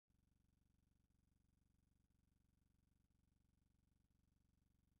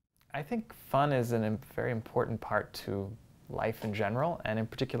I think fun is a very important part to life in general, and in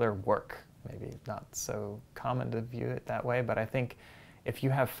particular work. Maybe not so common to view it that way, but I think if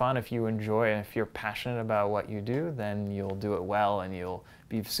you have fun, if you enjoy, and if you're passionate about what you do, then you'll do it well and you'll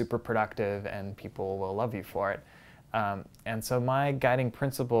be super productive and people will love you for it. And so my guiding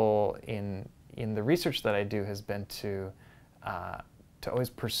principle in the research that I do has been to always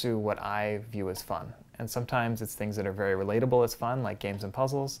pursue what I view as fun. And sometimes it's things that are very relatable as fun, like games and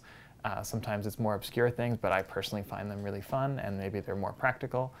puzzles. Sometimes it's more obscure things, but I personally find them really fun, and maybe they're more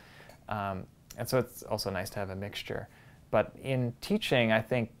practical. And so it's also nice to have a mixture. But in teaching, I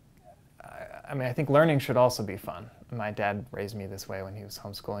think learning should also be fun. My dad raised me this way when he was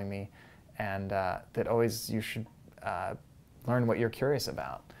homeschooling me, and that always you should learn what you're curious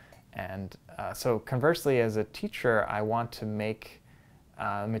about. And so conversely, as a teacher, I want to make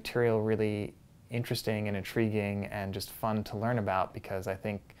material really interesting and intriguing and just fun to learn about, because I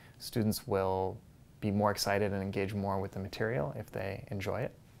think students will be more excited and engage more with the material if they enjoy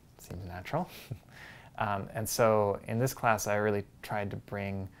it. It seems natural. And so in this class, I really tried to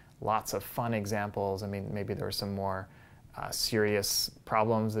bring lots of fun examples. I mean, maybe there were some more serious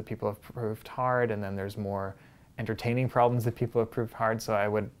problems that people have proved hard, and then there's more entertaining problems that people have proved hard. So I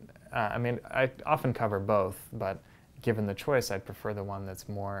would, I often cover both, but given the choice, I'd prefer the one that's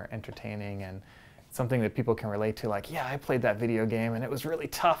more entertaining and something that people can relate to, like, yeah, I played that video game and it was really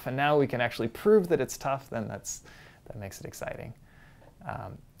tough, and now we can actually prove that it's tough. Then that makes it exciting.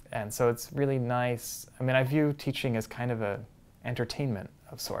 And so it's really nice. I mean, I view teaching as kind of an entertainment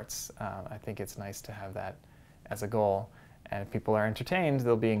of sorts. I think it's nice to have that as a goal. And if people are entertained,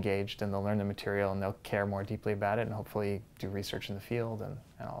 they'll be engaged and they'll learn the material and they'll care more deeply about it and hopefully do research in the field and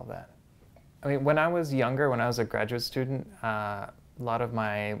all of that. I mean, when I was younger, when I was a graduate student, a lot of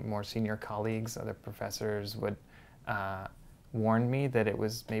my more senior colleagues, other professors, would warn me that it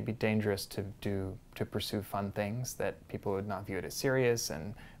was maybe dangerous to pursue fun things, that people would not view it as serious,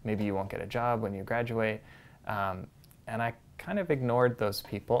 and maybe you won't get a job when you graduate. And I kind of ignored those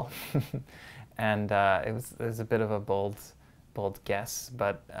people, and it was a bit of a bold guess,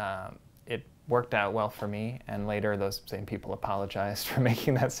 but it worked out well for me. And later, those same people apologized for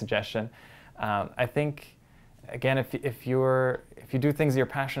making that suggestion. I think, again, if you do things you're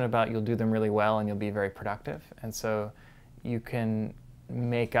passionate about, you'll do them really well and you'll be very productive. And so you can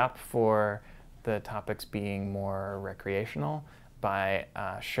make up for the topics being more recreational by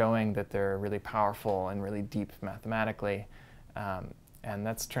showing that they're really powerful and really deep mathematically. And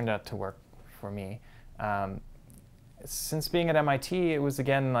that's turned out to work for me. Since being at MIT, it was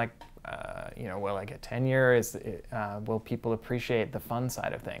again like, will I get tenure? Will people appreciate the fun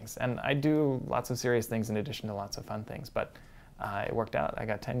side of things? And I do lots of serious things in addition to lots of fun things, but it worked out. I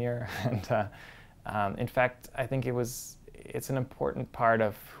got tenure, and in fact, I think it's an important part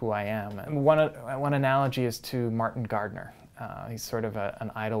of who I am. And one analogy is to Martin Gardner. He's sort of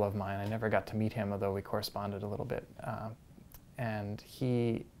an idol of mine. I never got to meet him, although we corresponded a little bit. And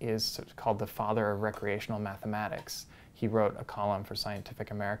he is called the father of recreational mathematics. He wrote a column for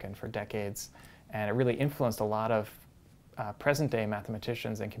Scientific American for decades, and it really influenced a lot of present-day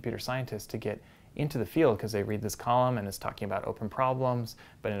mathematicians and computer scientists to get into the field, because they read this column and it's talking about open problems,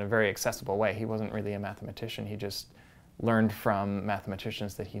 but in a very accessible way. He wasn't really a mathematician. He just learned from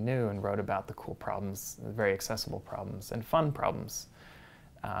mathematicians that he knew and wrote about the cool problems, the very accessible problems and fun problems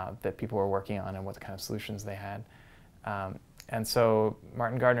that people were working on and what kind of solutions they had. And so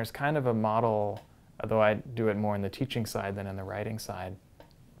Martin Gardner is kind of a model, although I do it more in the teaching side than in the writing side,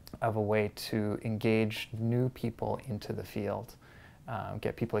 of a way to engage new people into the field,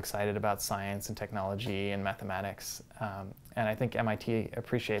 get people excited about science and technology and mathematics. And I think MIT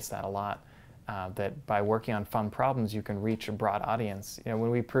appreciates that a lot, that by working on fun problems, you can reach a broad audience. You know, when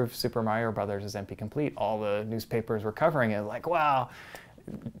we proved Super Mario Brothers as NP-complete, all the newspapers were covering it, like, wow,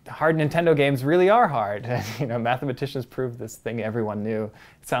 hard Nintendo games really are hard. You know, mathematicians proved this thing everyone knew.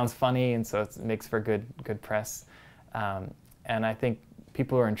 It sounds funny, and so it makes for good press. And I think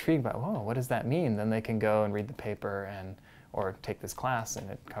people who are intrigued by, whoa, what does that mean? Then they can go and read the paper or take this class, and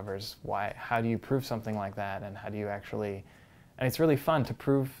it covers how do you prove something like that, and how do you actually, and it's really fun to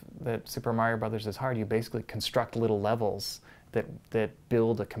prove that Super Mario Brothers is hard. You basically construct little levels that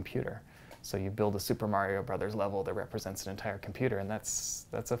build a computer. So you build a Super Mario Brothers level that represents an entire computer, and that's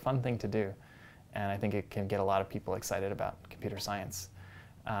a fun thing to do. And I think it can get a lot of people excited about computer science.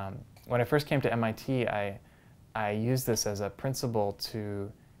 When I first came to MIT, I used this as a principle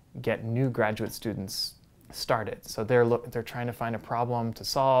to get new graduate students started. So they're trying to find a problem to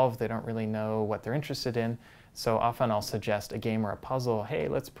solve. They don't really know what they're interested in. So often I'll suggest a game or a puzzle. Hey,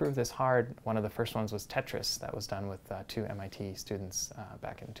 let's prove this hard. One of the first ones was Tetris. That was done with 2 MIT students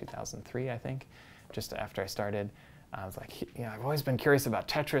back in 2003, I think, just after I started. I was like, I've always been curious about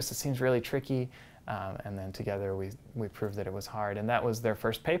Tetris. It seems really tricky. And then together we proved that it was hard. And that was their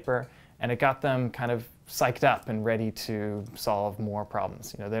first paper. And it got them kind of psyched up and ready to solve more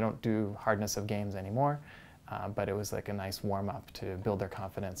problems. They don't do hardness of games anymore. But it was like a nice warm-up to build their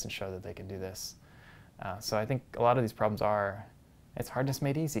confidence and show that they could do this. So I think a lot of these problems it's hardness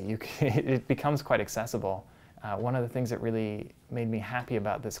made easy. It becomes quite accessible. One of the things that really made me happy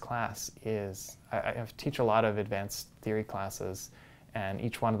about this class is I teach a lot of advanced theory classes, and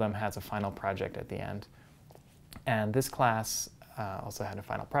each one of them has a final project at the end. And this class also had a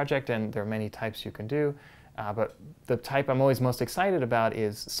final project, and there are many types you can do. But the type I'm always most excited about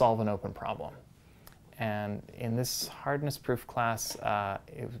is solve an open problem. And in this hardness proof class,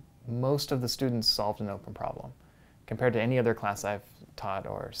 most of the students solved an open problem. Compared to any other class I've taught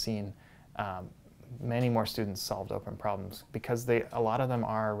or seen, many more students solved open problems because a lot of them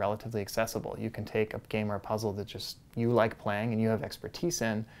are relatively accessible. You can take a game or a puzzle that just you like playing and you have expertise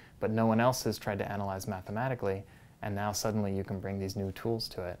in, but no one else has tried to analyze mathematically, and now suddenly you can bring these new tools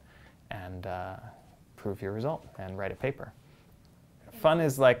to it and prove your result and write a paper. Fun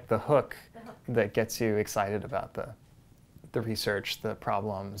is like the hook that gets you excited about the research, the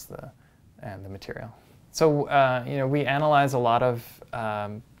problems, and the material. So we analyze a lot of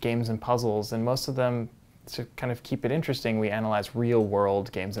games and puzzles, and most of them, to kind of keep it interesting, we analyze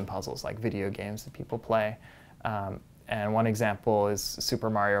real-world games and puzzles, like video games that people play. And one example is Super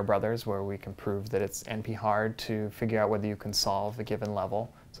Mario Brothers, where we can prove that it's NP hard to figure out whether you can solve a given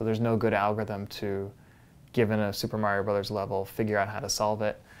level. So there's no good algorithm to, given a Super Mario Brothers level, figure out how to solve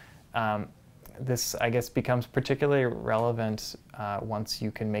it. This, I guess, becomes particularly relevant once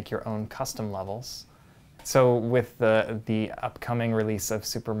you can make your own custom levels. So with the upcoming release of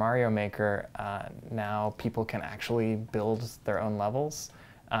Super Mario Maker, now people can actually build their own levels.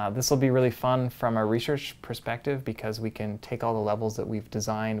 This will be really fun from a research perspective because we can take all the levels that we've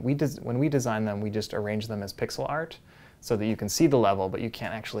designed. When we design them, we just arrange them as pixel art so that you can see the level, but you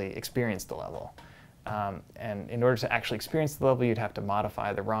can't actually experience the level. And in order to actually experience the level, you'd have to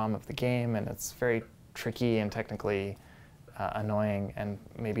modify the ROM of the game, and it's very tricky and technically annoying and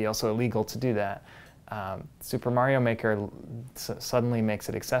maybe also illegal to do that. Super Mario Maker suddenly makes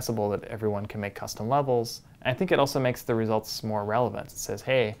it accessible that everyone can make custom levels. And I think it also makes the results more relevant. It says,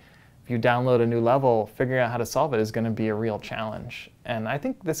 hey, if you download a new level, figuring out how to solve it is going to be a real challenge. And I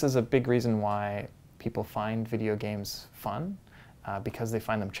think this is a big reason why people find video games fun, because they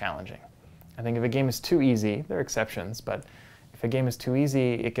find them challenging. I think if a game is too easy, there are exceptions, but if a game is too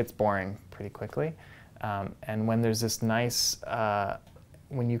easy, it gets boring pretty quickly. And when there's this nice,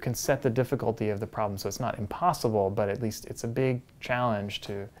 when you can set the difficulty of the problem so it's not impossible, but at least it's a big challenge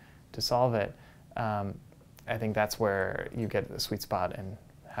to solve it, I think that's where you get the sweet spot in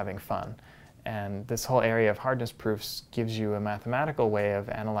having fun. And this whole area of hardness proofs gives you a mathematical way of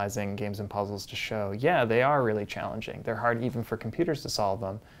analyzing games and puzzles to show, yeah, they are really challenging. They're hard even for computers to solve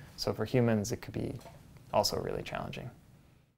them. So for humans, it could be also really challenging.